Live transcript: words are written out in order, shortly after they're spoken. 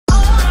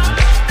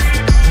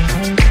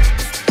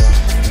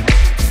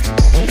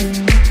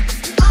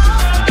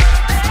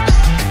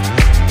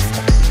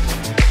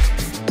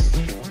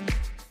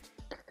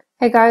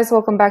Hey guys,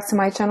 welcome back to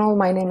my channel.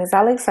 My name is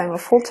Alex. I'm a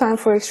full-time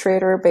Forex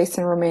trader based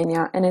in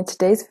Romania, and in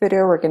today's video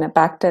we're going to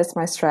backtest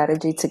my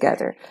strategy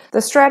together.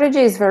 The strategy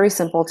is very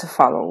simple to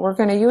follow. We're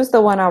going to use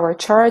the 1-hour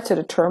chart to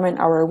determine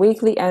our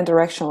weekly and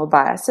directional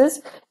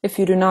biases. If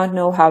you do not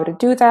know how to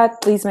do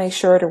that, please make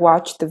sure to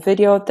watch the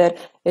video that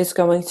is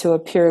going to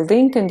appear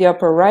linked in the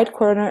upper right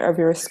corner of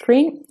your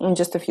screen in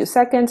just a few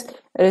seconds.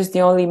 It is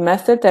the only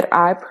method that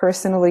I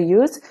personally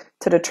use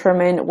to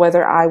determine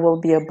whether I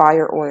will be a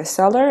buyer or a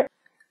seller.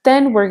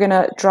 Then we're going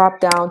to drop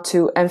down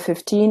to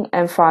M15,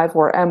 M5,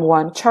 or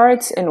M1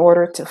 charts in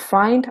order to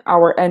find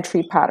our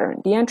entry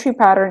pattern. The entry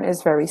pattern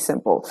is very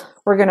simple.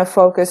 We're going to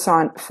focus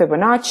on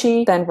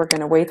Fibonacci, then we're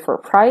going to wait for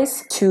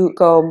price to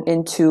go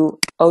into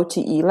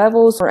OTE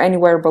levels or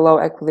anywhere below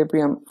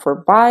equilibrium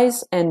for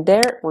buys, and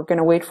there we're going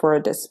to wait for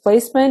a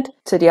displacement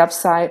to the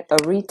upside, a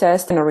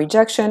retest and a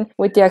rejection,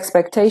 with the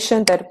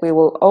expectation that we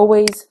will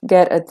always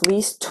get at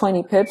least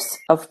 20 pips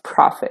of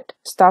profit.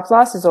 Stop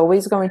loss is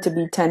always going to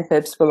be 10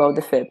 pips below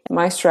the fib.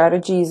 My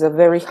strategy is a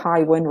very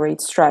high win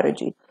rate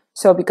strategy.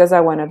 So because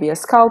I want to be a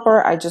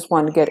scalper, I just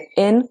want to get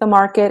in the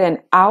market and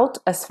out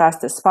as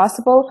fast as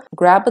possible,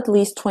 grab at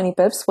least 20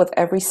 pips with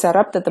every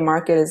setup that the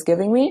market is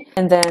giving me,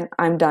 and then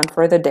I'm done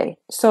for the day.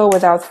 So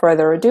without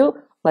further ado,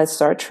 let's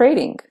start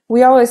trading.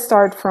 We always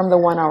start from the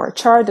 1-hour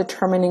chart,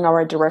 determining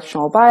our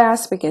directional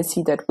bias. We can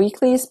see that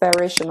weekly is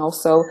bearish and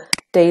also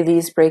daily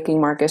is breaking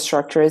market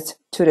structures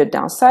to the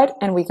downside,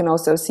 and we can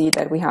also see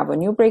that we have a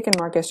new break in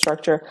market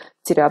structure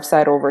to the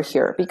upside over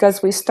here.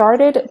 Because we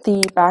started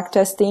the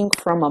backtesting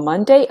from a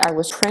Monday, I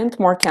was print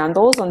more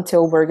candles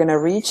until we're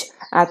gonna reach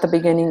at the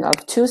beginning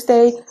of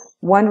Tuesday.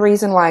 One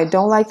reason why I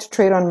don't like to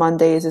trade on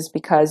Mondays is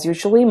because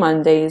usually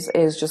Mondays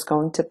is just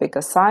going to pick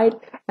a side,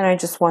 and I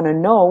just want to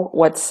know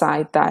what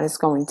side that is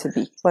going to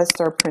be. Let's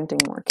start printing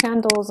more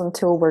candles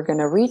until we're going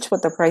to reach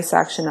with the price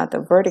action at the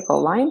vertical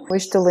line,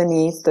 which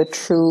delineates the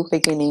true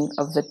beginning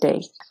of the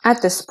day.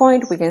 At this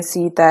point, we can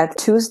see that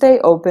Tuesday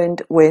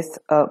opened with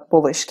a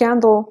bullish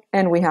candle,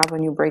 and we have a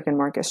new break in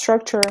market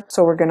structure.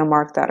 So we're going to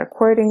mark that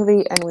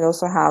accordingly, and we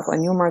also have a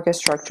new market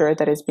structure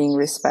that is being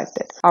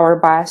respected. Our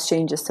bias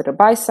changes to the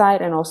buy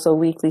side, and also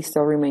weekly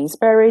still remains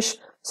bearish,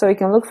 so we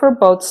can look for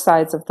both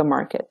sides of the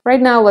market. Right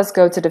now, let's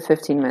go to the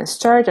 15-minute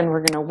chart, and we're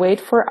going to wait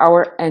for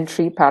our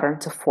entry pattern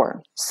to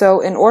form.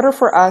 So in order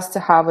for us to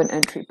have an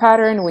entry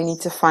pattern, we need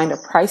to find a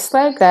price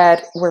leg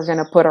that we're going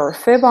to put our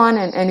fib on,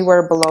 and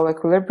anywhere below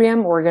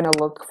equilibrium, we're going to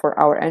look for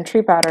our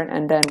entry pattern,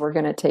 and then we're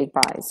going to take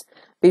buys.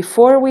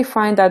 Before we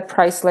find that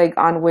price leg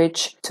on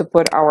which to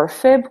put our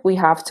fib, we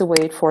have to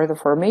wait for the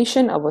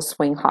formation of a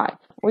swing high.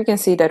 We can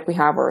see that we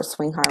have our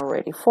swing high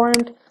already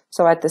formed.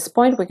 So at this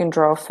point, we can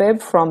draw a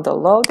fib from the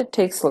low that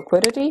takes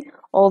liquidity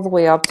all the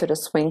way up to the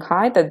swing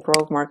high that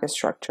broke market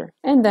structure.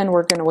 And then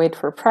we're going to wait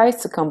for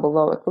price to come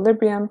below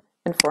equilibrium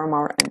and form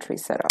our entry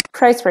setup.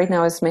 Price right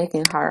now is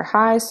making higher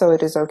highs, so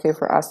it is okay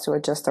for us to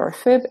adjust our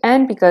fib.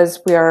 And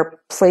because we are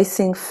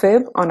placing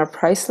fib on a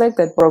price leg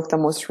that broke the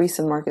most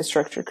recent market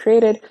structure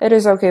created, it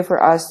is okay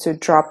for us to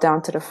drop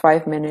down to the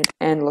 5-minute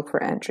and look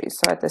for entries.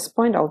 So at this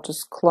point, I'll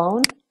just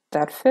clone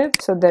that fib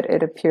so that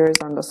it appears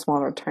on the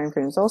smaller time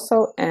frames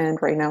also, and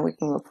right now we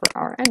can look for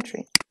our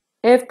entry.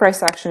 If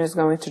price action is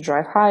going to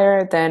drive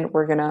higher, then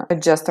we're gonna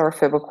adjust our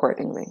fib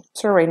accordingly.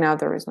 So right now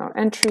there is no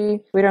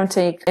entry. We don't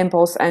take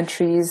impulse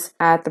entries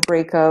at the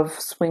break of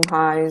swing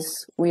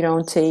highs. We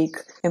don't take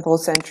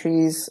impulse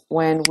entries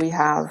when we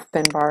have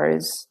pin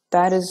bars.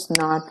 That is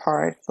not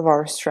part of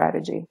our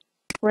strategy.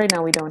 Right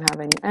now we don't have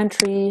any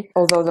entry.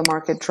 Although the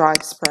market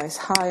drives price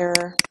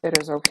higher, it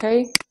is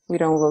okay. We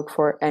don't look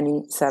for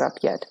any setup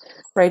yet.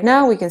 Right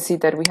now we can see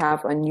that we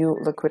have a new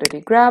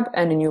liquidity grab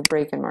and a new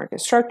break in market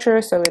structure,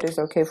 so it is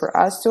okay for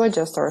us to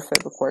adjust our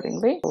fib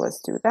accordingly. So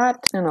let's do that,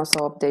 and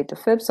also update the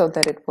fib so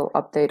that it will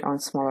update on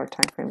smaller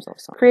time frames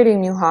also. Creating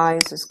new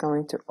highs is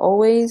going to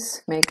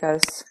always make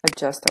us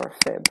adjust our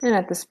fib. And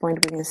at this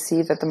point we can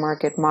see that the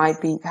market might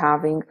be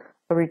having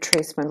a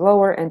retracement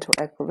lower into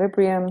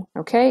equilibrium.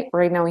 Okay,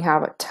 right now we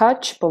have a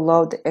touch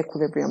below the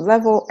equilibrium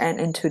level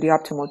and into the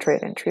optimal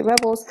trade entry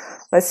levels.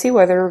 Let's see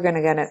whether we're going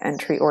to get an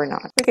entry or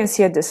not. We can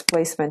see a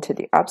displacement to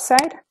the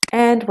upside,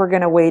 and we're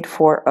going to wait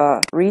for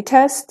a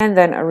retest and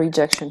then a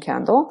rejection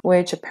candle,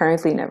 which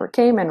apparently never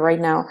came, and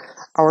right now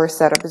our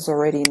setup is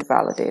already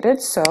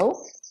invalidated, so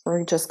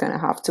we're just going to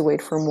have to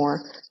wait for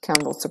more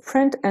candles to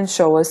print and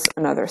show us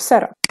another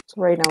setup.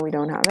 So right now we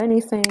don't have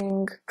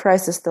anything.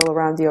 Price is still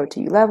around the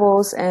OTE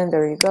levels, and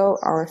there you go,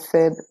 our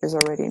fib is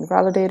already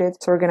invalidated.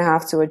 So we're going to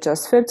have to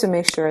adjust fib to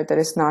make sure that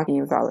it's not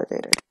being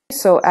validated.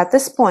 So at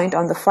this point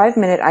on the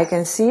 5-minute, I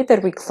can see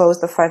that we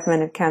closed the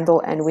 5-minute candle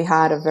and we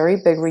had a very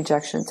big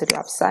rejection to the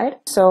upside.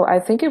 So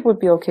I think it would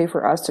be okay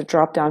for us to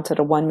drop down to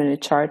the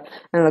 1-minute chart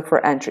and look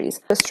for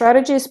entries. The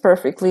strategy is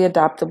perfectly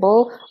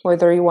adaptable,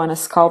 whether you want to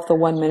scalp the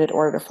 1-minute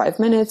or the 5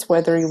 minutes,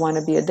 whether you want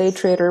to be a day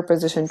trader,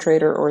 position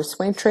trader, or a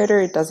swing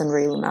trader, it doesn't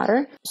really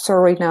matter. So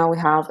right now we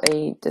have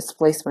a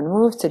displacement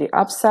move to the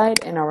upside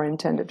in our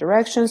intended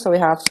direction. So we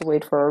have to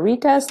wait for a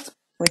retest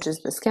which is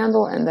this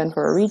candle, and then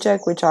for a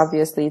reject, which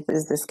obviously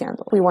is this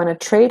candle. We want to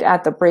trade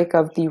at the break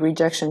of the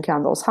rejection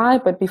candle's high,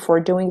 but before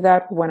doing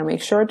that, we want to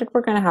make sure that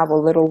we're going to have a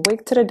little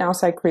wick to the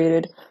downside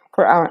created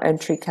for our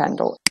entry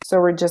candle. So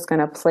we're just going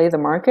to play the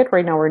market.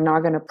 Right now, we're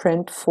not going to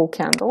print full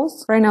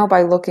candles. Right now,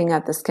 by looking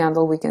at this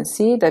candle, we can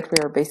see that we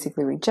are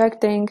basically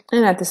rejecting.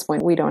 And at this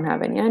point, we don't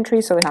have any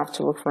entry, so we have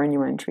to look for a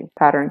new entry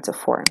pattern to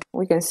form.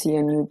 We can see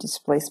a new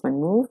displacement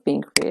move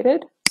being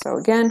created. So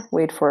again,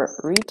 wait for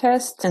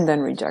retest and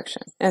then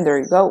rejection. And there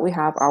you go, we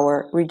have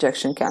our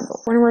rejection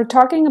candle. When we're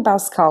talking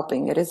about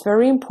scalping, it is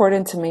very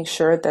important to make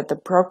sure that the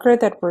broker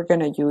that we're going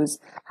to use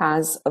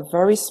has a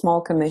very small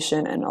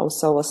commission and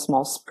also a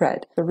small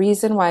spread. The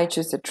reason why I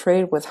choose to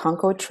trade with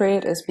Hanko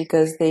Trade is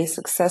because they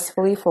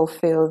successfully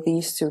fulfill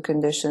these two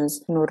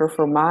conditions in order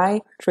for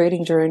my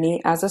trading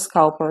journey as a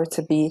scalper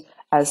to be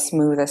as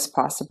smooth as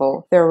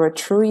possible. They're a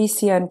true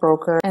ECN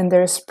broker and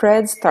their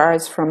spread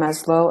starts from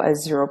as low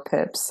as 0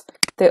 pips.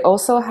 They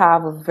also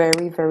have a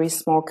very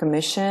small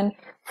commission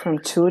from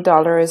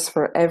 $2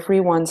 for every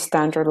one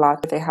standard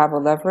lot. They have a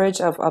leverage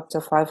of up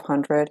to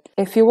 500.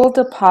 If you will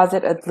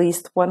deposit at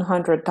least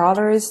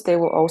 $100, they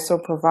will also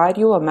provide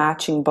you a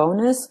matching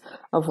bonus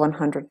of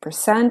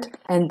 100%,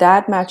 and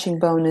that matching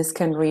bonus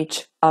can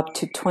reach up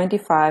to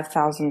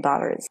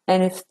 $25,000.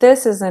 And if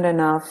this isn't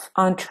enough,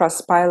 on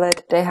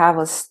Trustpilot, they have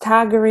a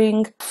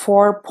staggering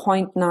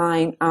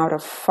 4.9 out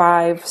of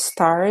 5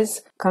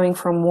 stars coming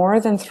from more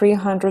than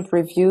 300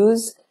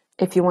 reviews.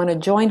 If you want to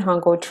join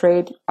Hanko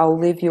Trade, I'll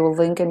leave you a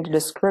link in the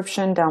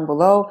description down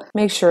below.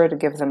 Make sure to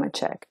give them a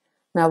check.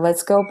 Now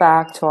let's go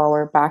back to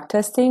our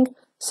backtesting.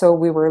 So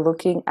we were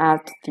looking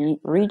at the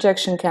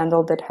rejection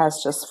candle that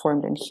has just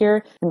formed in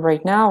here. And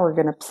right now we're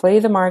going to play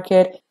the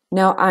market.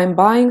 Now I'm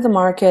buying the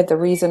market. The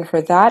reason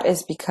for that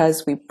is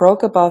because we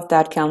broke above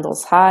that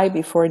candle's high.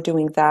 Before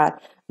doing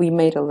that, we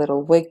made a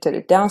little wick to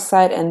the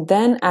downside, and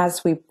then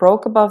as we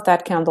broke above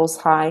that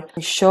candle's high,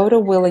 we showed a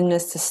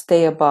willingness to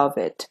stay above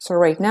it. So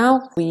right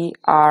now we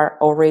are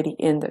already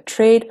in the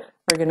trade.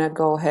 We're gonna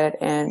go ahead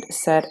and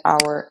set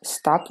our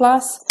stop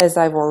loss. As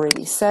I've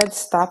already said,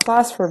 stop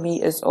loss for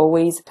me is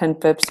always 10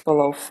 pips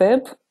below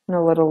fib, and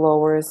a little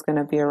lower is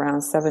gonna be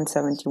around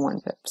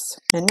 771 pips.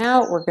 And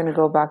now we're gonna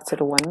go back to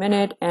the 1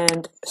 minute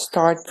and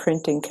start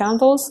printing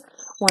candles.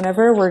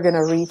 Whenever we're going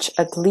to reach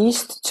at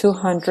least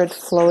 200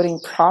 floating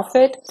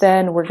profit,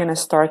 then we're going to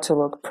start to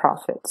look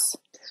profits.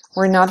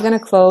 We're not going to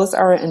close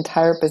our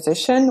entire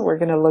position. We're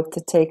going to look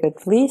to take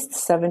at least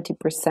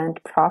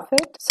 70%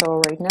 profit.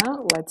 So right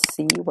now, let's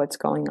see what's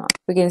going on.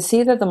 We can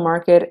see that the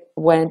market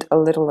went a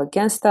little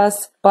against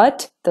us,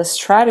 but the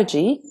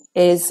strategy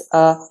is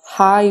a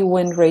high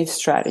win rate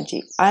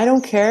strategy. I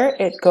don't care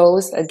it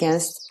goes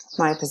against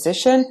my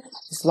position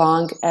as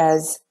long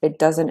as it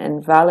doesn't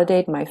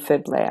invalidate my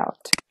fib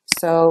layout.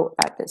 So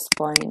at this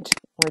point,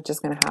 we're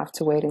just going to have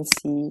to wait and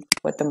see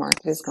what the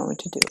market is going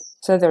to do.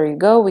 So there you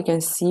go. We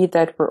can see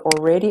that we're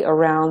already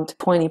around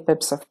 20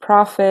 pips of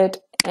profit.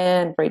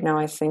 And right now,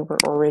 I think we're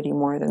already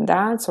more than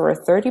that. So we're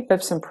 30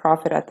 pips in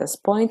profit at this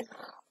point.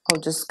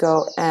 I'll just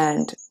go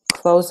and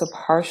close a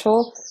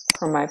partial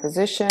from my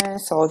position.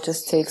 So I'll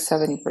just take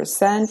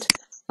 70%.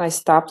 My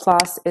stop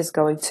loss is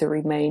going to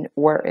remain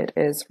where it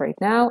is right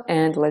now.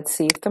 And let's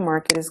see if the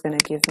market is going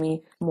to give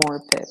me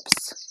more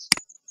pips.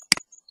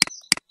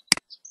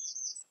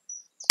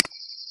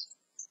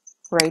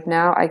 Right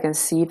now, I can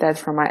see that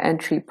from my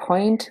entry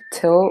point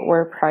till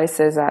where price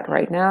is at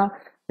right now,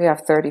 we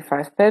have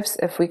 35 pips.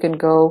 If we can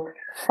go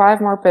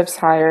 5 more pips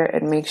higher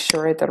and make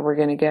sure that we're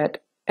going to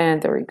get,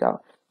 and there we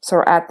go.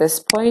 So at this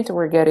point,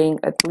 we're getting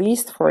at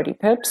least 40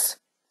 pips.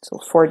 So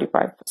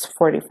 45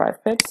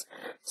 pips.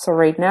 So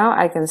right now,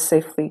 I can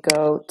safely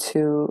go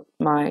to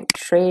my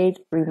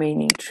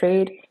remaining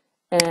trade,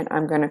 and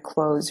I'm going to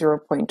close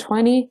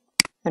 0.20.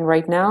 And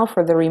right now,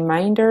 for the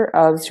remainder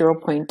of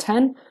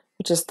 0.10,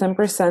 which is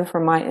 10%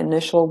 from my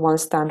initial 1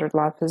 standard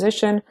lot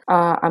position,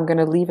 I'm going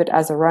to leave it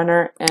as a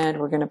runner, and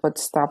we're going to put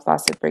stop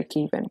loss at break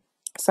even.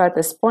 So at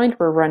this point,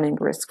 we're running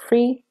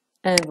risk-free,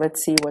 and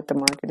let's see what the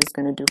market is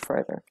going to do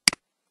further.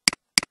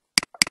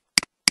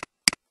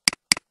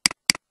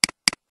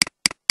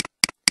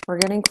 We're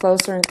getting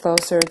closer and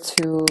closer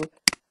to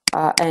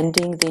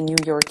ending the New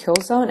York kill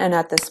zone, and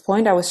at this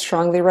point I would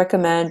strongly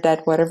recommend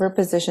that whatever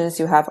positions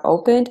you have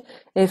opened,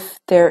 if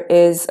there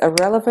is a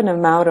relevant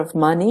amount of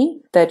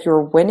money that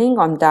you're winning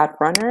on that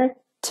runner,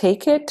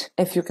 take it.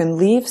 If you can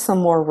leave some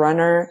more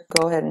runner,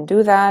 go ahead and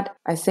do that.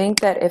 I think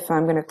that if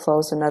I'm going to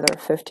close another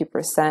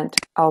 50%,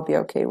 I'll be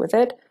okay with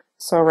it.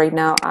 So right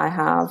now I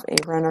have a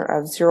runner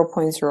of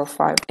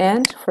 0.05,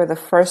 and for the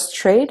first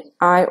trade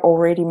I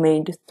already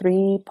made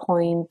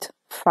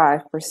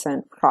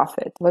 3.5%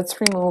 profit.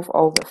 Let's remove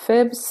all the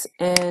fibs,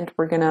 and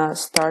we're gonna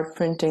start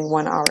printing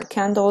 1 hour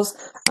candles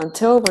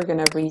until we're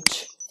gonna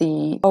reach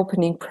the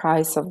opening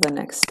price of the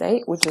next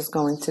day, which is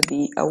going to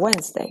be a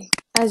Wednesday.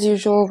 As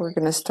usual, we're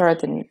going to start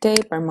the new day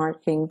by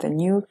marking the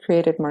new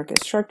created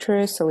market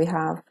structure. So we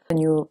have a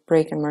new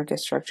break in market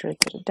structure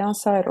to the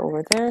downside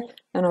over there.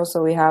 And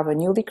also we have a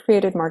newly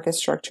created market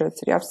structure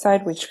to the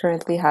upside, which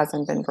currently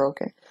hasn't been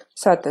broken.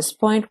 So at this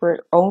point, we're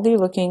only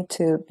looking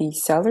to be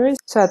sellers.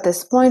 So at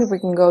this point, we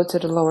can go to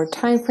the lower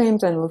time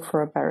frames and look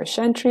for a bearish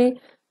entry.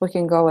 We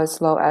can go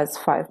as low as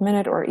 5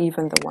 minute or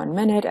even the 1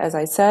 minute. As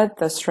I said,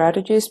 the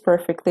strategy is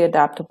perfectly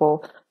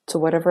adaptable to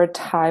whatever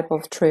type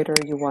of trader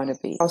you want to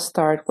be. I'll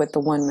start with the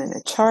 1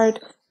 minute chart.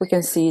 We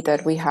can see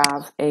that we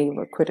have a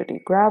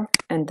liquidity grab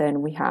and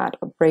then we had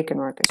a break in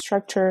market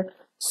structure.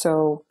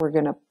 So we're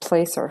going to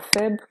place our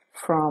fib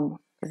from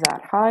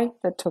that high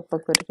that took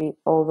liquidity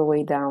all the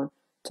way down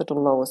to the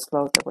lowest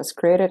low that was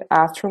created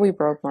after we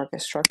broke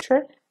market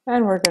structure,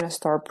 and we're going to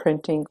start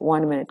printing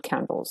 1 minute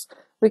candles.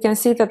 We can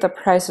see that the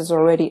price is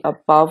already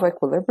above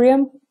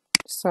equilibrium,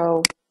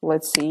 so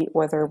let's see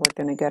whether we're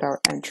going to get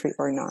our entry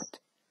or not.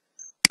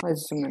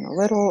 Let's zoom in a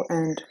little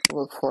and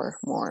look for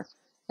more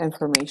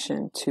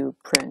information to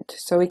print.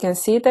 So we can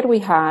see that we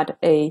had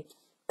a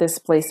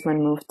displacement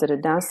move to the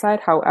downside.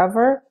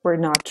 However, we're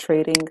not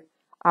trading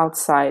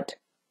outside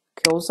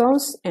kill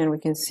zones, and we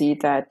can see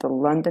that the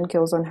London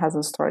kill zone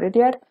hasn't started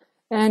yet,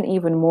 and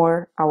even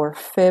more, our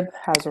fib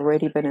has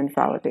already been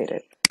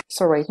invalidated.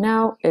 So right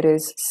now it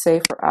is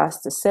safe for us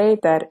to say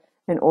that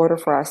in order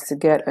for us to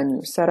get a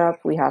new setup,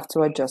 we have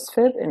to adjust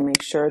fib and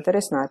make sure that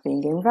it's not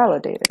being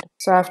invalidated.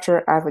 So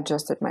after I've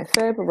adjusted my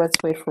fib, let's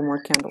wait for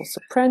more candles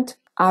to print.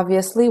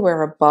 Obviously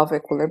we're above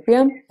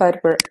equilibrium, but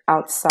we're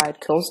outside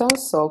kill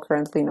zones, so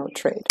currently no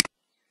trade.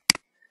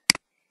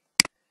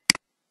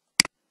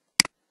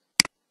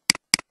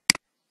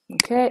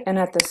 Okay, and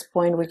at this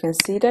point we can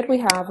see that we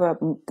have a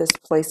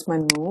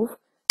displacement move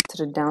to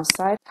the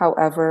downside.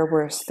 However,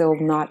 we're still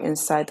not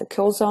inside the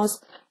kill zones,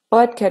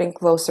 but getting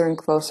closer and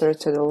closer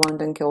to the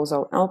London kill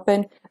zone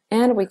open.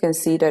 And we can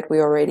see that we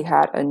already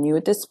had a new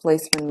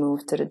displacement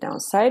move to the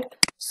downside.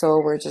 So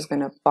we're just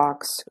going to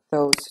box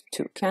those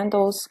two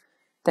candles.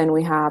 Then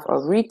we have a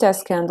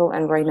retest candle,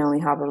 and right now we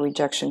have a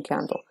rejection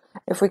candle.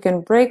 If we can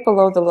break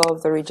below the low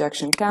of the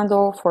rejection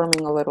candle,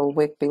 forming a little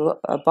wick below,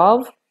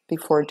 above,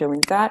 before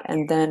doing that,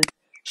 and then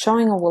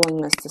showing a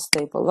willingness to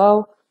stay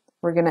below,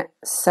 we're going to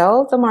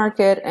sell the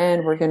market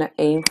and we're going to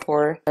aim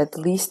for at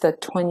least a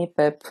 20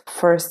 pip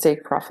first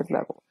take profit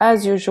level.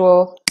 As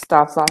usual,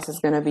 stop loss is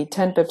going to be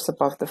 10 pips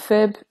above the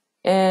fib,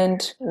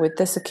 and with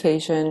this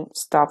occasion,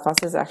 stop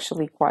loss is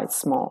actually quite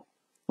small,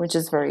 which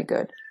is very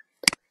good.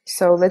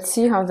 So let's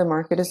see how the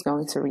market is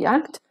going to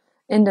react.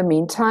 In the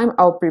meantime,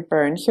 I'll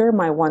prepare in here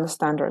my one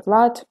standard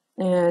lot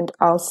and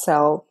I'll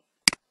sell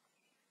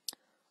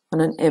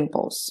on an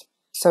impulse.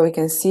 So we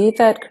can see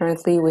that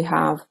currently we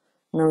have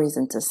no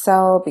reason to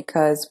sell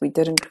because we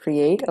didn't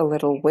create a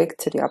little wick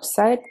to the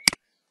upside.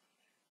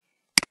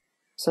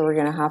 So we're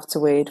going to have to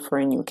wait for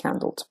a new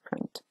candle to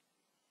print.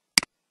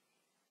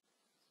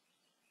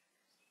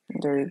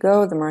 And there you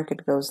go, the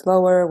market goes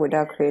lower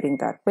without creating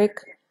that wick.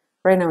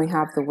 Right now we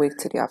have the wick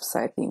to the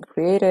upside being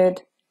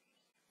created.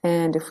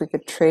 And if we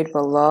could trade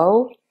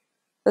below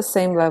the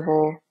same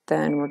level,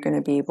 then we're going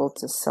to be able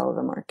to sell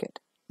the market.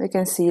 We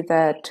can see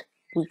that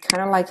we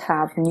kind of like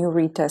have new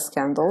retest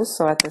candles.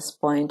 So at this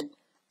point,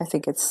 I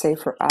think it's safe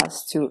for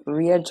us to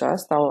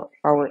readjust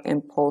our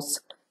impulse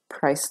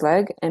price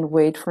leg and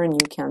wait for a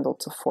new candle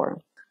to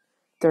form.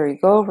 There you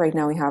go. Right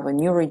now we have a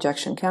new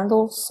rejection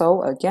candle.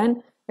 So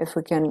again, if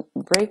we can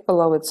break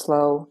below its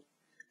low,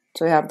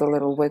 so we have the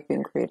little wick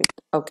being created.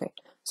 Okay.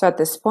 So at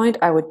this point,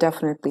 I would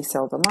definitely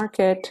sell the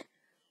market.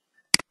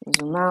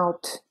 Zoom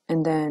out,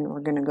 and then we're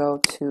going to go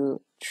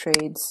to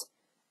trades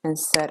and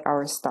set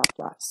our stop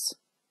loss.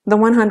 The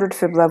 100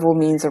 fib level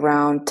means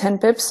around 10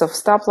 pips of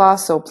stop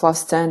loss, so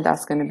plus 10,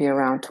 that's going to be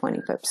around 20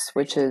 pips,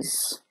 which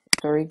is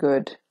very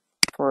good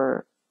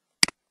for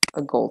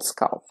a gold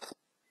scalp.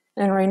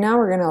 And right now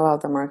we're going to allow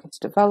the market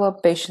to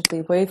develop,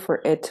 patiently wait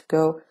for it to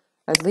go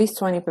at least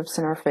 20 pips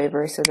in our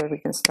favor so that we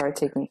can start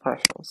taking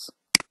partials.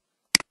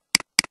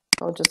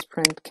 I'll just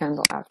print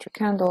candle after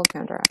candle,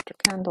 candle after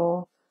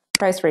candle.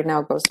 Price right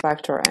now goes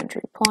back to our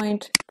entry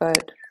point,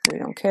 but we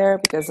don't care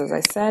because, as I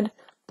said,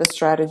 the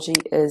strategy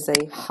is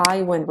a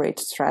high win rate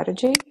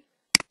strategy.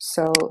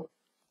 So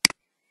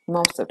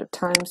most of the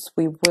times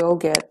we will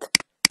get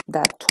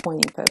that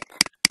 20 pip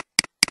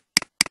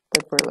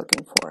that we're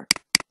looking for.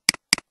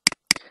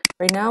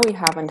 Right now we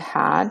haven't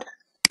had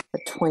a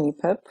 20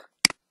 pip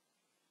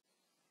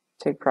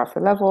take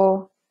profit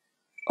level,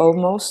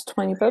 almost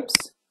 20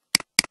 pips,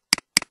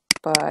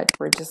 but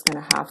we're just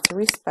going to have to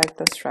respect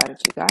the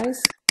strategy,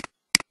 guys.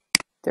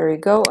 There you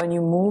go, a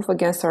new move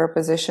against our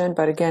position,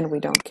 but again,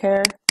 we don't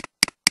care.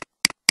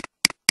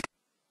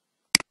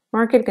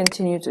 Market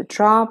continued to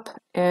drop,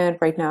 and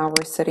right now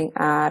we're sitting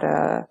at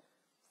a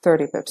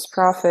 30 pips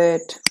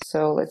profit.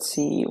 So let's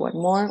see what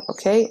more.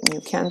 Okay, new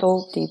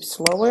candle,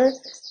 deeps lower,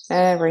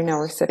 and right now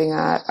we're sitting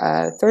at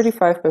a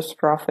 35 pips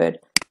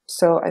profit.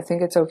 So I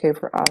think it's okay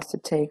for us to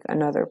take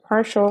another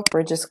partial.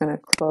 We're just going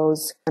to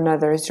close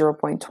another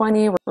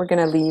 0.20. We're going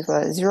to leave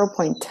a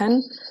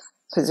 0.10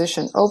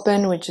 position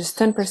open, which is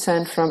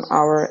 10% from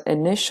our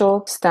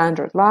initial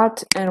standard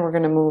lot, and we're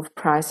going to move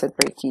price at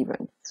break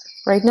even.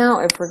 Right now,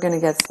 if we're going to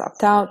get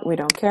stopped out, we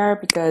don't care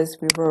because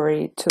we've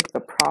already took the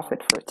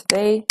profit for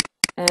today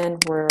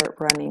and we're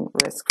running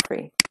risk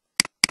free.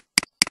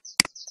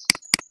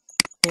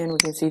 and we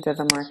can see that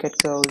the market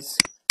goes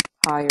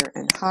higher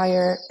and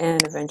higher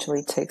and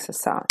eventually takes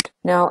us out.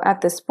 Now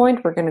at this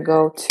point we're going to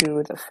go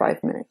to the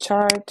 5-minute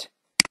chart,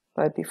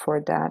 but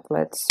before that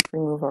let's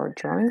remove our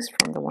drawings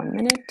from the 1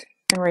 minute.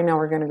 And right now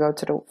we're going to go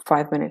to the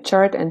 5-minute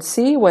chart and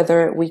see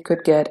whether we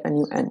could get a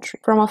new entry.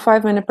 From a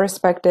 5-minute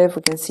perspective,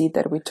 we can see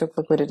that we took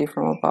liquidity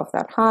from above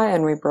that high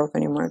and we broke a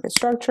new market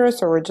structure.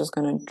 So we're just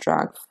going to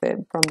drag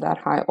fib from that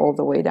high all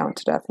the way down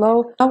to that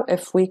low. Now,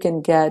 if we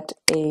can get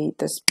a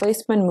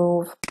displacement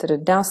move to the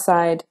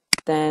downside,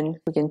 then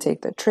we can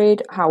take the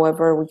trade.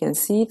 However, we can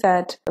see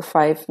that the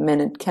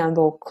 5-minute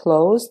candle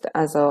closed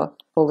as a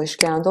bullish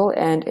candle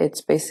and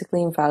it's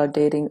basically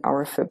invalidating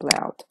our fib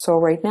layout. So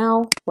right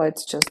now,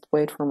 let's just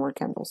wait for more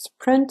candles to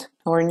print.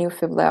 Our new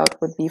fib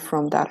layout would be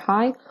from that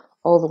high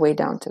all the way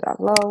down to that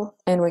low.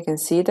 And we can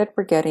see that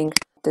we're getting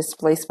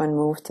displacement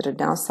move to the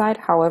downside.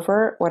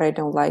 However, what I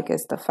don't like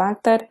is the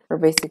fact that we're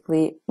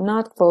basically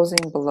not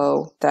closing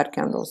below that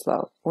candle's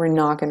low. We're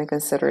not going to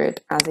consider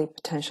it as a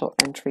potential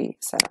entry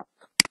setup.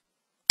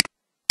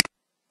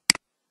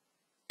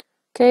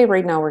 Okay,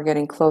 right now we're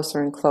getting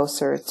closer and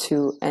closer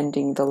to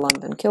ending the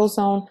London kill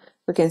zone.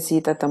 We can see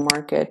that the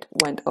market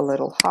went a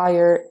little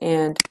higher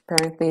and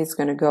apparently it's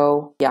going to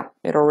go, yeah,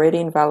 it already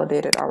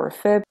invalidated our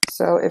fib.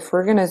 So if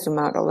we're going to zoom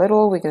out a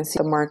little, we can see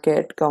the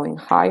market going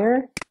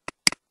higher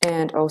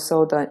and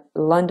also the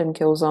London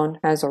kill zone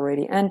has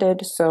already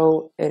ended.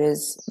 So it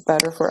is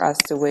better for us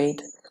to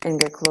wait and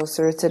get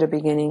closer to the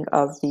beginning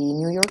of the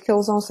New York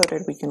kill zone so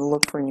that we can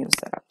look for new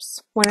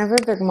setups. Whenever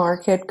the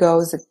market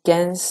goes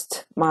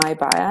against my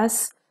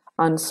bias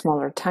on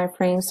smaller time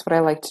frames, what I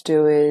like to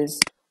do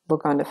is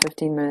look on the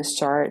 15-minute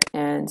chart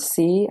and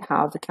see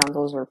how the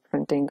candles are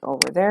printing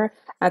over there.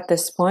 At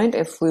this point,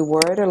 if we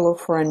were to look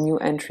for a new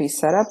entry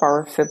setup,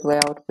 our fib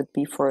layout would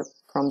be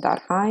from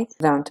that high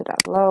down to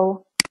that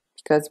low,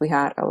 because we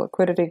had a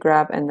liquidity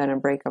grab and then a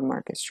break of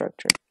market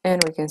structure.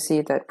 And we can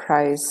see that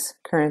price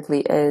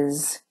currently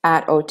is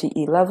at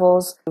OTE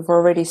levels. We've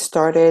already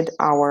started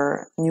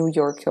our New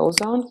York kill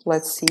zone.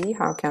 Let's see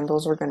how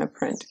candles are going to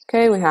print.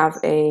 Okay, we have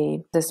a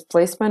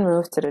displacement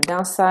move to the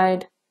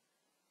downside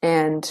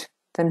and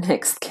the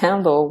next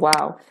candle,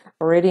 wow,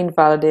 already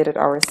invalidated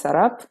our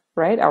setup,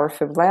 right? Our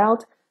fib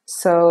layout.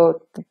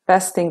 So the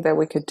best thing that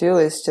we could do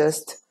is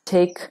just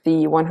take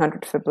the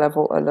 100 fib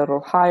level a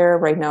little higher.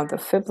 Right now the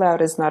fib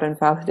layout is not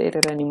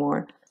invalidated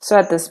anymore. So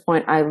at this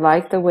point, I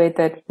like the way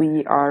that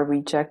we are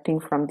rejecting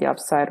from the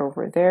upside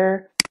over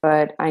there,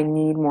 but I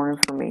need more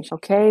information.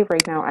 Okay,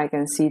 right now I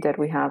can see that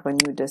we have a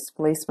new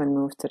displacement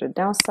move to the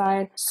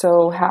downside.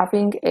 So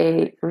having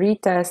a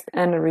retest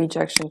and a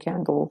rejection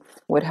candle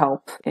would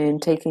help in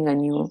taking a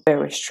new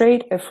bearish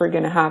trade. If we're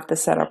going to have the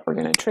setup, we're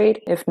going to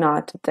trade. If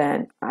not,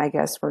 then I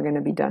guess we're going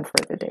to be done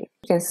for the day.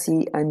 You can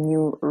see a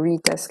new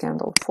retest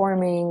candle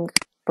forming,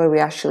 but we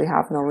actually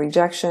have no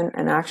rejection.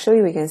 And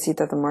actually we can see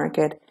that the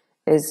market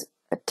is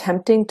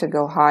attempting to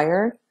go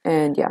higher,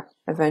 and yeah,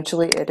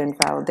 eventually it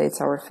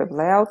invalidates our fib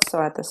layout.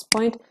 So at this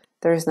point,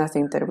 there is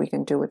nothing that we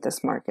can do with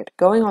this market.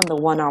 Going on the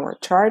 1-hour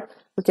chart,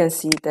 we can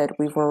see that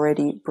we've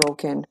already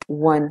broken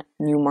one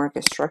new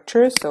market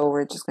structure, so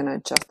we're just going to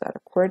adjust that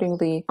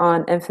accordingly.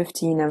 On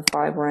M15,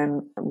 M5,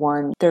 or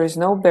M1, there is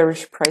no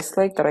bearish price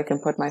leg that I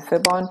can put my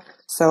fib on,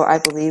 so I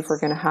believe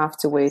we're going to have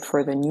to wait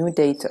for the new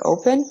day to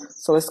open.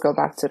 So let's go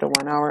back to the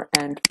 1 hour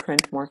and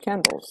print more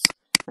candles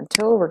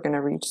until we're going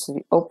to reach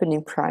the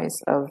opening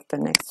price of the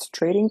next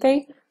trading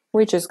day,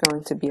 which is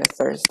going to be a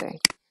Thursday.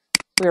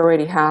 We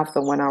already have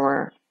the 1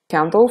 hour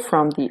candle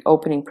from the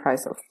opening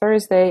price of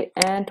Thursday,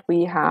 and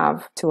we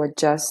have to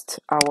adjust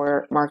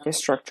our market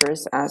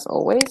structures as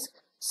always.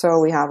 So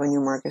we have a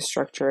new market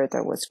structure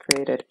that was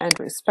created and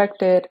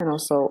respected, and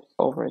also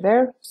over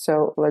there.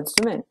 So let's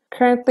zoom in.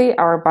 Currently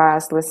our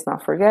bias, let's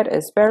not forget,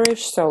 is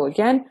bearish. So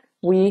again,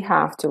 we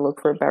have to look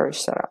for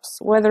bearish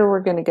setups. Whether we're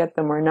going to get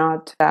them or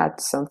not,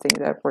 that's something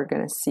that we're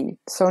going to see.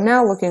 So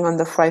now looking on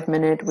the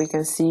 5-minute, we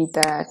can see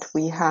that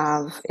we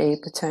have a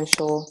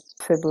potential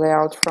fib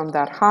layout from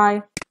that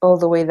high all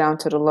the way down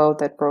to the low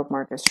that broke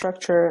market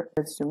structure.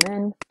 Let's zoom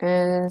in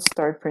and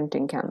start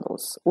printing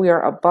candles. We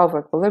are above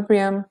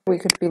equilibrium. We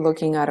could be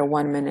looking at a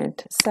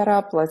 1-minute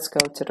setup. Let's go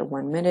to the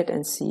 1 minute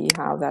and see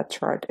how that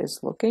chart is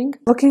looking.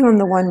 Looking on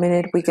the 1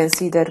 minute, we can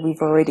see that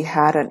we've already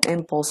had an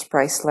impulse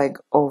price leg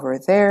over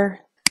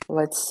there.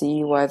 Let's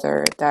see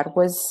whether that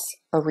was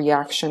a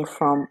reaction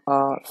from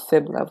a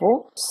fib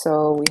level.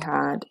 So we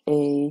had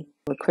a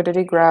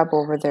liquidity grab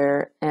over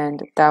there,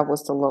 and that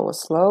was the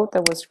lowest low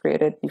that was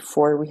created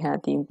before we had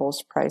the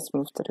impulse price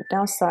move to the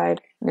downside.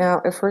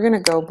 Now, if we're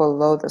going to go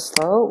below this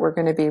low, we're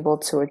going to be able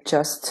to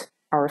adjust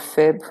our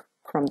fib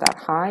from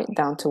that high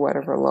down to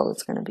whatever low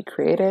is going to be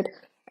created,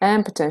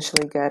 and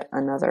potentially get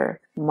another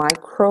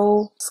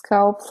micro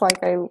scalp,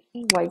 like I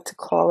like to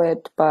call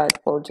it, but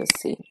we'll just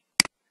see.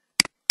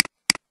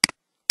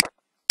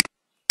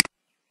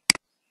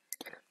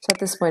 So at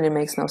this point, it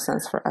makes no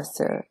sense for us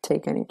to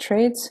take any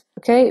trades.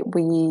 Okay,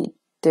 we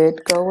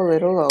did go a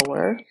little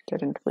lower,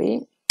 didn't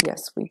we?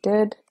 Yes, we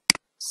did.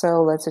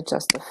 So let's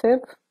adjust the fib.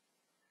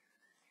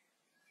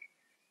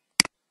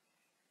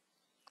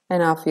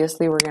 And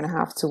obviously we're going to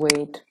have to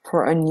wait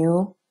for a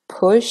new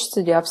push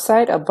to the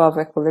upside above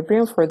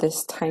equilibrium for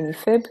this tiny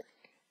fib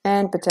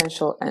and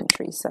potential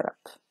entry setup.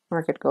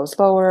 Market goes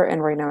lower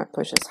and right now it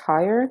pushes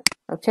higher.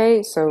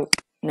 Okay, so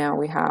now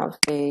we have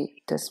a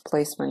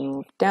displacement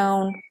move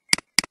down,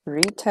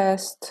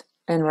 retest,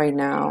 and right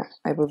now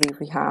I believe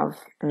we have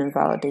an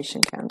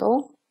invalidation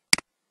candle.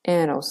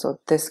 And also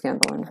this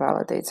candle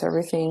invalidates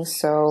everything,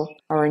 so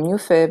our new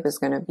fib is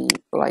going to be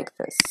like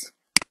this.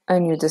 A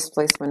new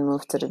displacement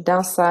move to the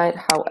downside.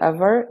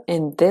 However,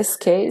 in this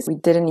case, we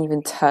didn't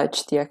even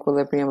touch the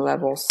equilibrium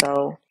level,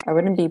 so I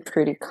wouldn't be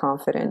pretty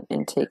confident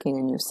in taking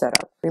a new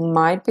setup. We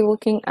might be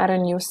looking at a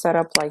new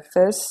setup like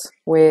this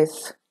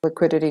with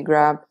liquidity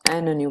grab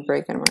and a new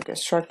break in market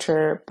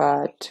structure,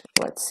 but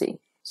let's see.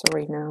 So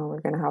right now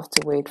we're going to have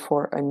to wait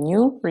for a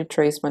new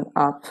retracement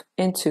up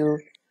into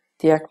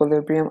the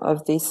equilibrium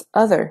of this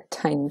other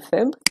tiny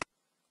fib.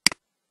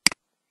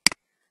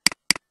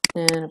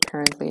 And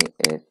apparently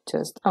it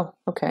just, oh,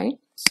 okay.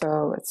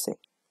 So let's see.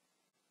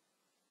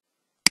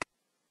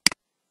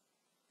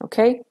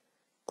 Okay,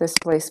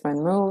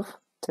 displacement move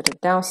to the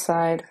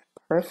downside,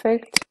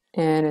 perfect.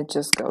 And it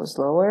just goes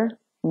lower,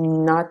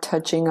 not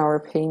touching our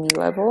pay me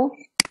level.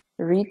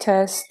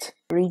 Retest,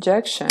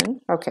 rejection.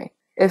 Okay,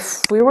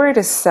 if we were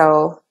to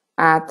sell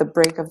at the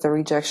break of the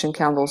rejection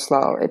candles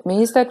low, it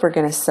means that we're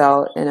going to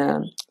sell in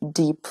a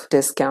deep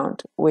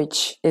discount,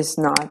 which is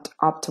not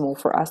optimal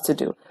for us to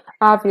do.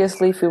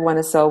 Obviously, if we want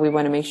to sell, we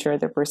want to make sure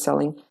that we're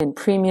selling in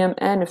premium,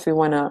 and if we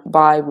want to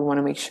buy, we want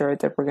to make sure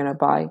that we're going to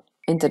buy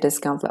into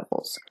discount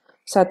levels.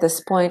 So at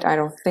this point, I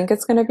don't think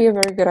it's going to be a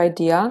very good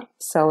idea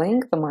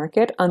selling the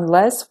market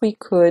unless we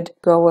could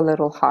go a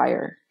little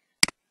higher.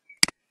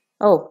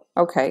 Oh,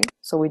 okay,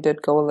 so we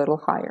did go a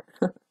little higher.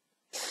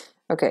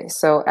 Okay,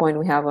 so when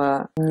we have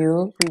a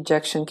new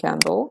rejection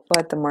candle,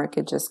 but the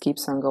market just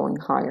keeps on going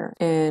higher.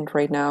 And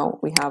right now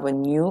we have a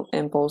new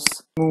impulse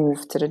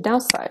move to the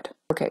downside.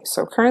 Okay,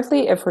 so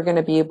currently if we're going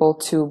to be able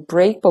to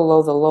break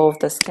below the low of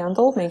this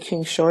candle,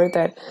 making sure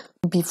that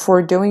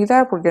before doing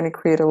that, we're going to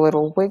create a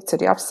little wick to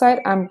the upside,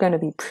 I'm going to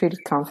be pretty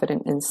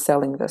confident in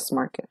selling this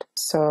market.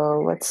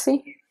 So let's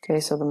see. Okay,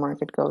 so the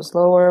market goes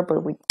lower, but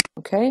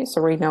okay,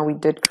 so right now we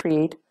did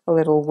create a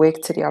little wick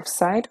to the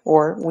upside,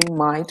 or we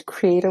might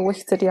create a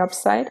wick to the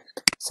upside.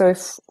 So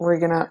if we're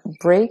gonna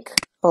break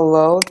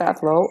below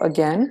that low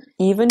again,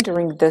 even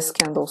during this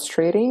candle's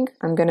trading,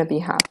 I'm gonna be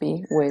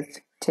happy with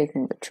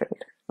taking the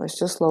trade. Let's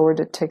just lower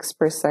the ticks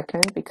per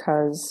second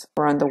because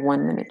we're on the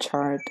 1 minute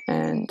chart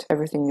and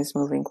everything is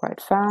moving quite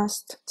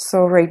fast. So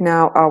right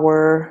now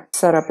our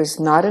setup is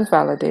not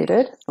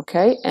invalidated,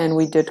 okay? And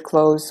we did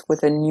close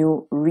with a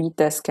new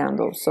retest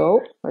candle. So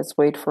let's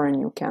wait for a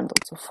new candle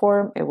to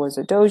form. It was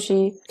a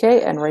doji,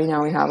 okay? And right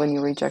now we have a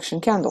new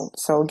rejection candle.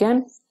 So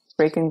again,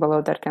 breaking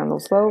below that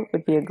candle's low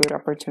would be a good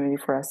opportunity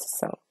for us to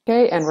sell.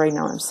 Okay, and right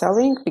now I'm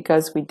selling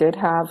because we did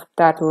have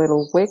that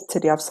little wick to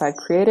the upside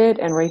created,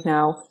 and right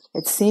now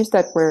it seems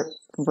that we're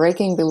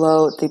breaking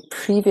below the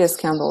previous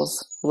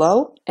candle's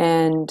low,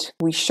 and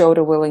we showed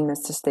a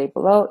willingness to stay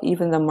below.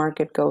 Even the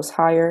market goes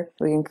higher,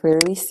 we can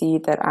clearly see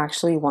that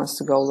actually wants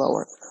to go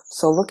lower.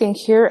 So looking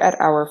here at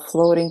our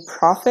floating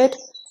profit,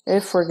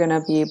 if we're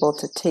gonna be able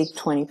to take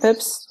 20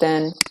 pips,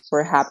 then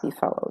we're happy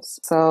fellows.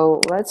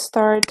 So let's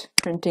start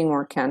printing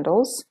more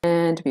candles.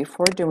 And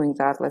before doing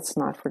that, let's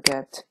not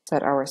forget to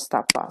set our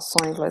stop loss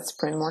point. Let's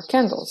print more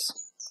candles.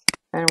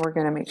 And we're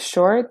gonna make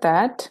sure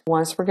that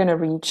once we're gonna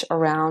reach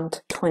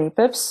around 20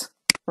 pips,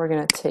 we're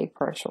gonna take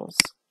partials.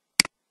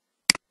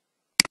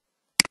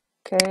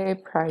 Okay,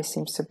 price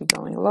seems to be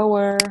going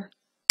lower.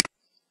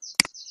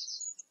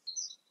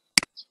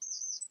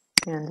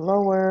 And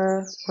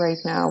lower. Right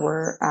now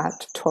we're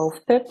at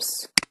 12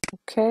 pips.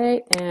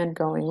 Okay, and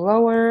going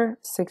lower,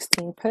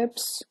 16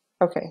 pips.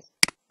 Okay,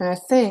 and I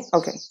think,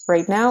 okay,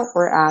 right now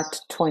we're at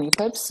 20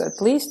 pips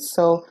at least,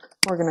 so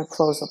we're gonna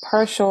close a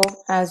partial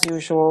as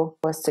usual.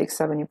 Let's take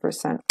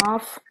 70%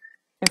 off.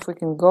 If we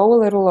can go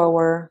a little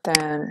lower,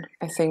 then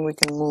I think we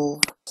can move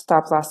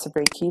stop loss to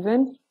break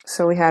even.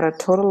 So we had a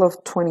total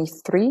of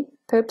 23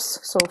 pips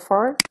so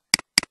far.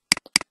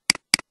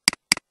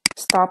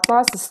 Stop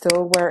loss is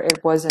still where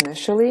it was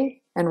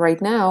initially, and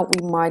right now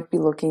we might be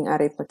looking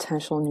at a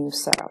potential new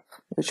setup,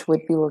 which would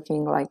be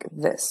looking like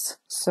this.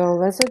 So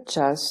let's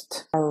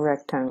adjust our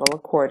rectangle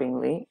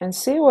accordingly and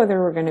see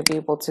whether we're going to be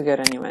able to get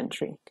a new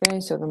entry.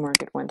 Okay, so the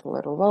market went a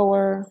little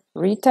lower,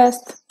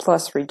 retest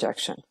plus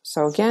rejection.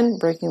 So again,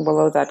 breaking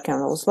below that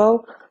candle's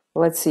low,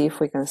 let's see if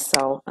we can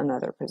sell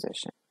another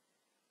position.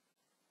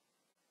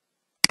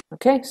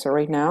 Okay, so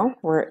right now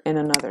we're in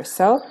another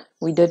sell.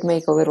 We did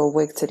make a little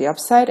wick to the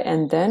upside,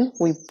 and then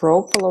we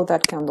broke below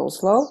that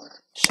candle's low,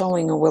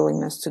 showing a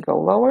willingness to go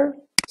lower.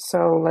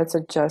 So let's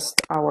adjust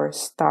our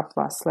stop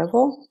loss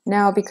level.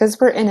 Now, because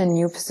we're in a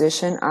new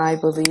position, I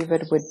believe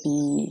it would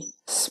be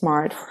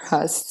smart for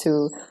us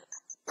to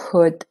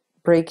put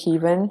break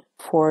even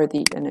for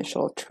the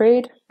initial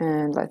trade,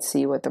 and let's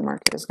see what the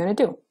market is going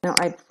to do. Now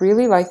I'd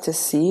really like to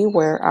see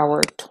where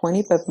our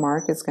 20 pip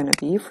mark is going to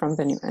be from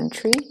the new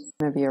entry.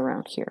 Maybe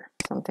around here,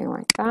 something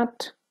like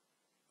that.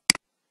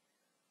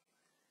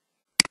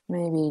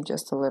 Maybe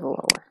just a little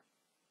lower.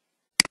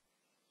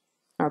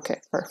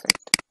 Okay,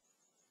 perfect.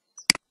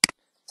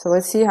 So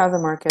let's see how the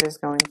market is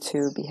going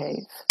to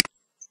behave.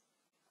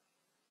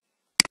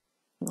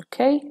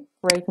 Okay,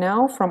 right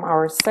now from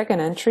our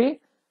second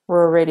entry,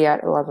 we're already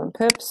at 11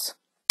 pips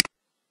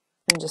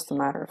in just a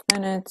matter of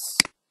minutes.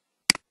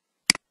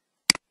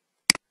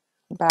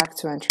 Back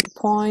to entry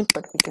point,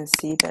 but we can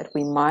see that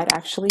we might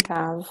actually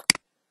have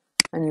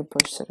a new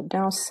push to the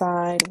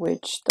downside,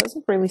 which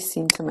doesn't really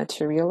seem to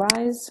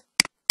materialize.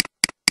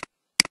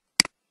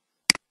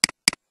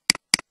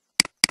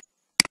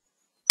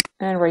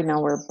 And right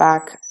now we're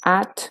back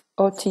at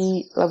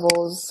OT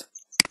levels.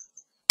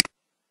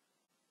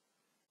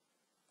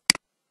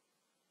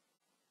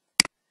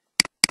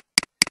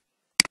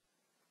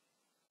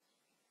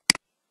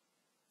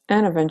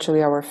 And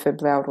eventually our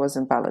fib layout was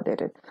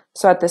invalidated.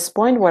 So at this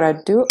point, what I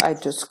do, I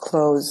just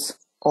close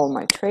all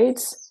my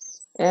trades,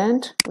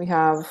 and we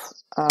have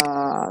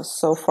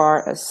so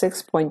far a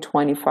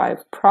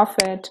 6.25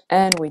 profit,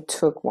 and we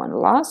took one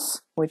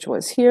loss, which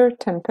was here,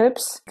 10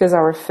 pips, because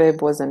our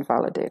fib was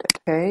invalidated.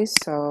 Okay,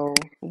 so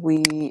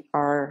we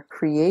are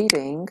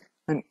creating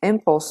an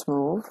impulse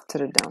move to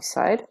the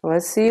downside.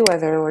 Let's see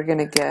whether we're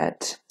gonna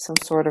get some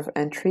sort of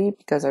entry,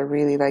 because I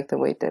really like the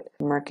way that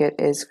the market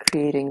is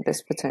creating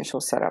this potential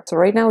setup. So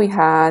right now we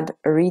had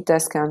a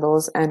retest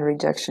candles and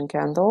rejection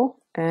candle,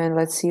 and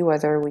let's see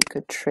whether we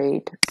could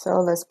trade. So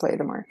let's play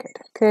the market.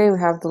 Okay, we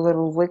have the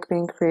little wick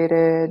being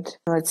created.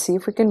 Let's see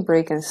if we can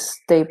break and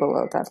stay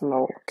below that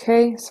low.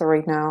 Okay, so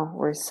right now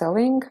we're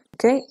selling.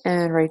 Okay,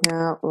 and right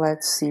now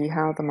let's see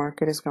how the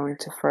market is going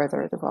to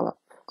further develop.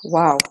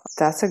 Wow,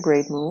 that's a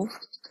great move.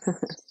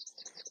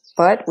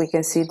 But we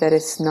can see that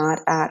it's not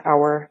at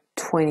our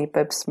 20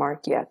 pips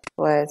mark yet.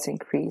 Let's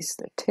increase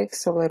the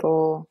ticks a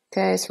little.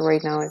 Okay, so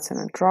right now it's in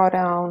a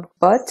drawdown,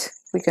 but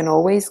we can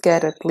always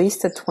get at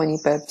least a 20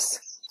 pips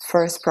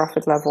first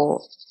profit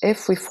level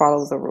if we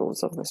follow the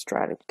rules of the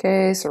strategy.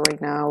 Okay, so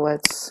right now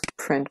let's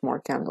print more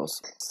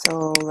candles.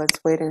 So let's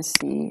wait and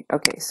see.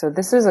 Okay, so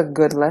this is a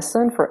good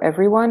lesson for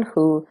everyone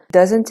who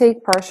doesn't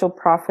take partial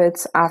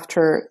profits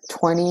after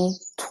 20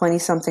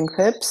 something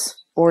pips,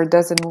 or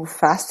doesn't move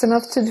fast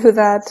enough to do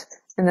that,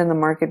 and then the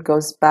market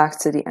goes back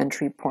to the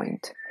entry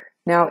point.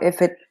 Now, if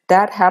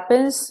that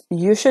happens,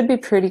 you should be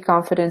pretty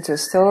confident to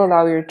still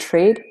allow your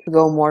trade to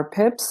go more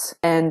pips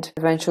and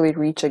eventually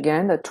reach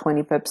again the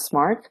 20 pips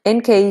mark,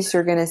 in case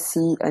you're going to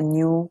see a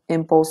new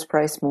impulse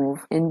price move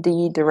in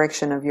the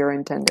direction of your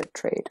intended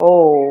trade.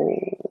 Oh,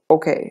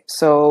 okay.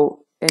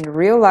 So in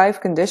real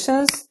life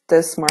conditions,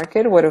 this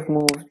market would have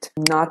moved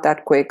not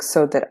that quick,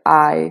 so that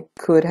I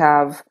could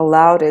have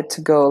allowed it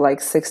to go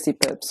like 60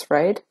 pips,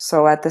 right?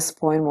 So at this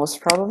point, most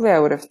probably I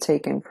would have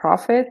taken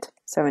profit,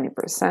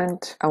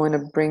 70%. I want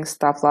to bring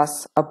stop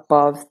loss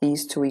above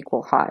these two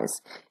equal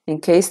highs. In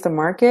case the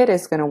market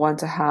is going to want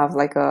to have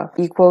like a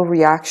equal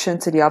reaction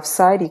to the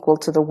upside, equal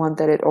to the one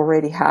that it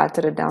already had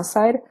to the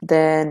downside,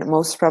 then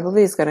most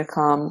probably it's going to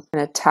come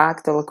and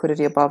attack the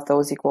liquidity above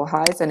those equal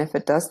highs. And if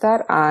it does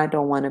that, I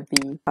don't want to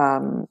be,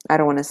 I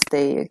don't want to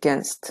stay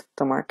against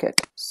the market.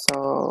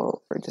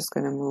 So we're just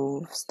going to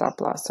move stop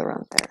loss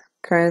around there.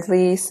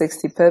 Currently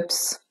 60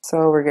 pips,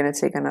 so we're going to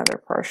take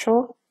another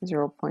partial,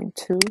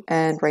 0.2,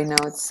 and right now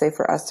it's safe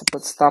for us to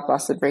put stop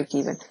loss at break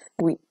even.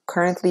 We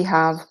currently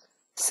have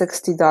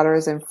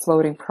 $60 in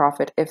floating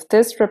profit. If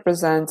this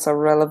represents a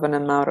relevant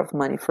amount of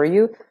money for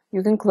you,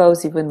 you can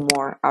close even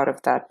more out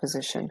of that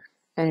position.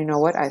 And you know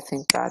what? I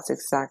think that's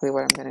exactly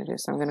what I'm going to do.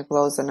 So I'm going to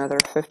close another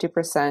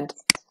 50%,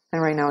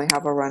 and right now we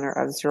have a runner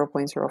of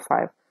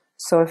 0.05.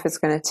 So if it's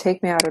going to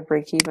take me out at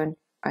break even,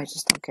 I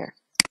just don't care.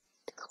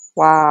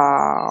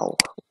 Wow,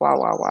 wow,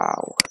 wow,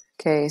 wow.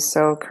 Okay,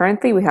 so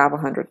currently we have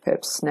 100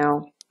 pips.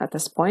 Now, at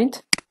this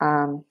point,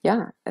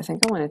 yeah, I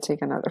think I want to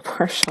take another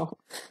partial.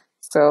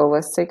 So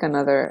let's take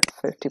another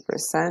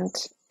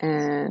 50%,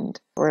 and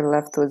we're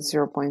left with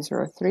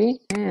 0.03.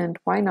 And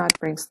why not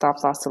bring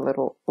stop loss a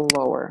little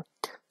lower?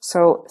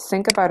 So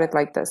think about it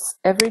like this.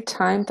 Every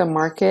time the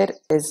market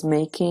is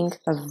making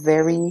a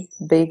very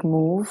big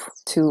move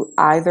to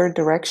either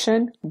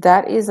direction,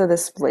 that is a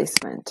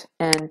displacement.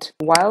 And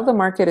while the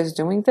market is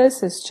doing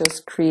this, it's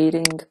just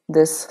creating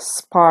this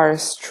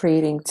sparse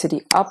trading to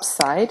the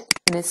upside,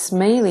 and it's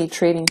mainly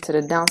trading to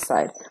the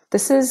downside.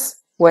 This is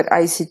what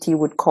ICT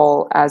would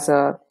call as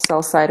a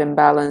sell-side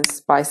imbalance,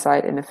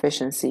 buy-side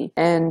inefficiency.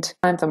 And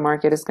the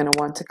market is going to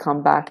want to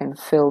come back and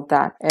fill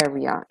that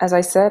area. As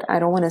I said, I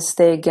don't want to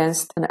stay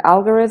against an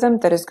algorithm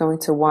that is going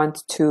to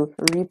want to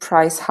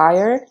reprice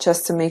higher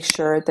just to make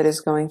sure that it's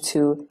going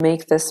to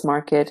make this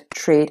market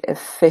trade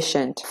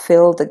efficient,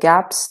 fill the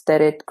gaps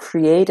that it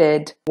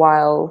created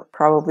while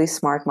probably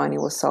smart money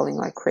was selling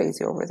like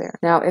crazy over there.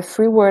 Now, if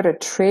we were to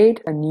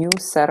trade a new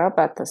setup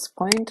at this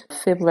point,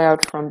 fib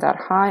layout from that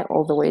high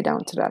all the way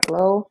down to that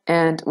low,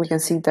 and we can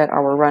see that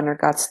our runner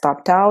got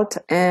stopped out,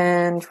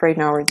 and right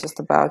now we're just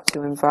about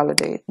to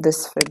invalidate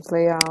this fib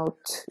layout.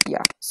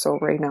 Yeah, so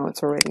right now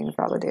it's already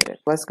invalidated.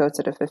 Let's go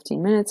to the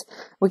 15 minutes.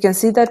 We can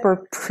see that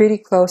we're pretty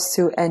close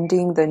to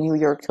ending the New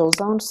York kill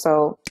zone,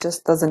 so it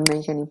just doesn't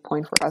make any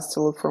point for us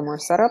to look for more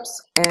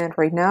setups. And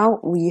right now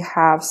we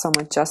have some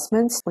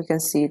adjustments. We can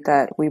see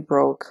that we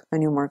broke a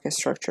new market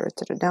structure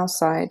to the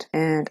downside,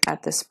 and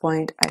at this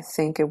point I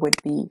think it would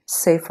be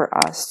safe for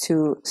us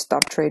to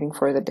stop trading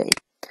for the day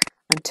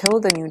until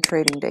the new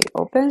trading day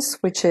opens,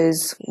 which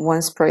is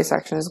once price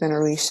action is going to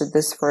reach to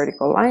this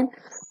vertical line,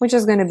 which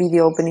is going to be the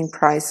opening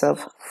price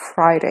of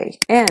Friday.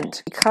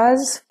 And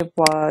because it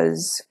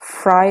was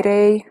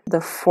Friday, the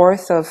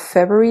 4th of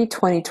February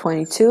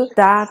 2022,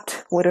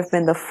 that would have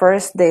been the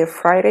first day of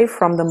Friday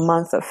from the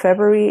month of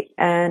February,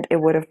 and it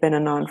would have been a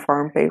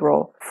non-farm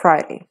payroll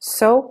Friday.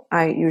 So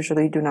I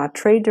usually do not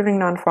trade during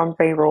non-farm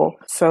payroll,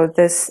 so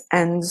this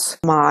ends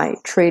my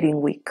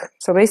trading week.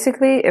 So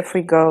basically, if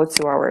we go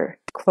to our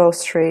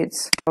close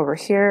trades over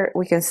here,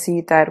 we can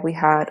see that we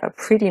had a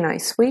pretty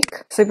nice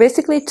week. So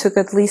basically took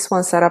at least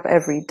one setup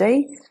every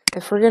day.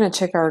 If we're going to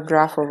check our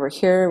graph over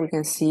here, we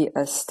can see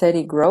a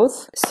steady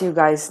growth. See you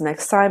guys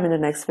next time in the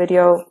next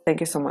video.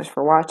 Thank you so much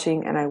for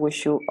watching, and I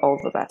wish you all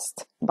the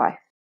best.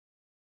 Bye.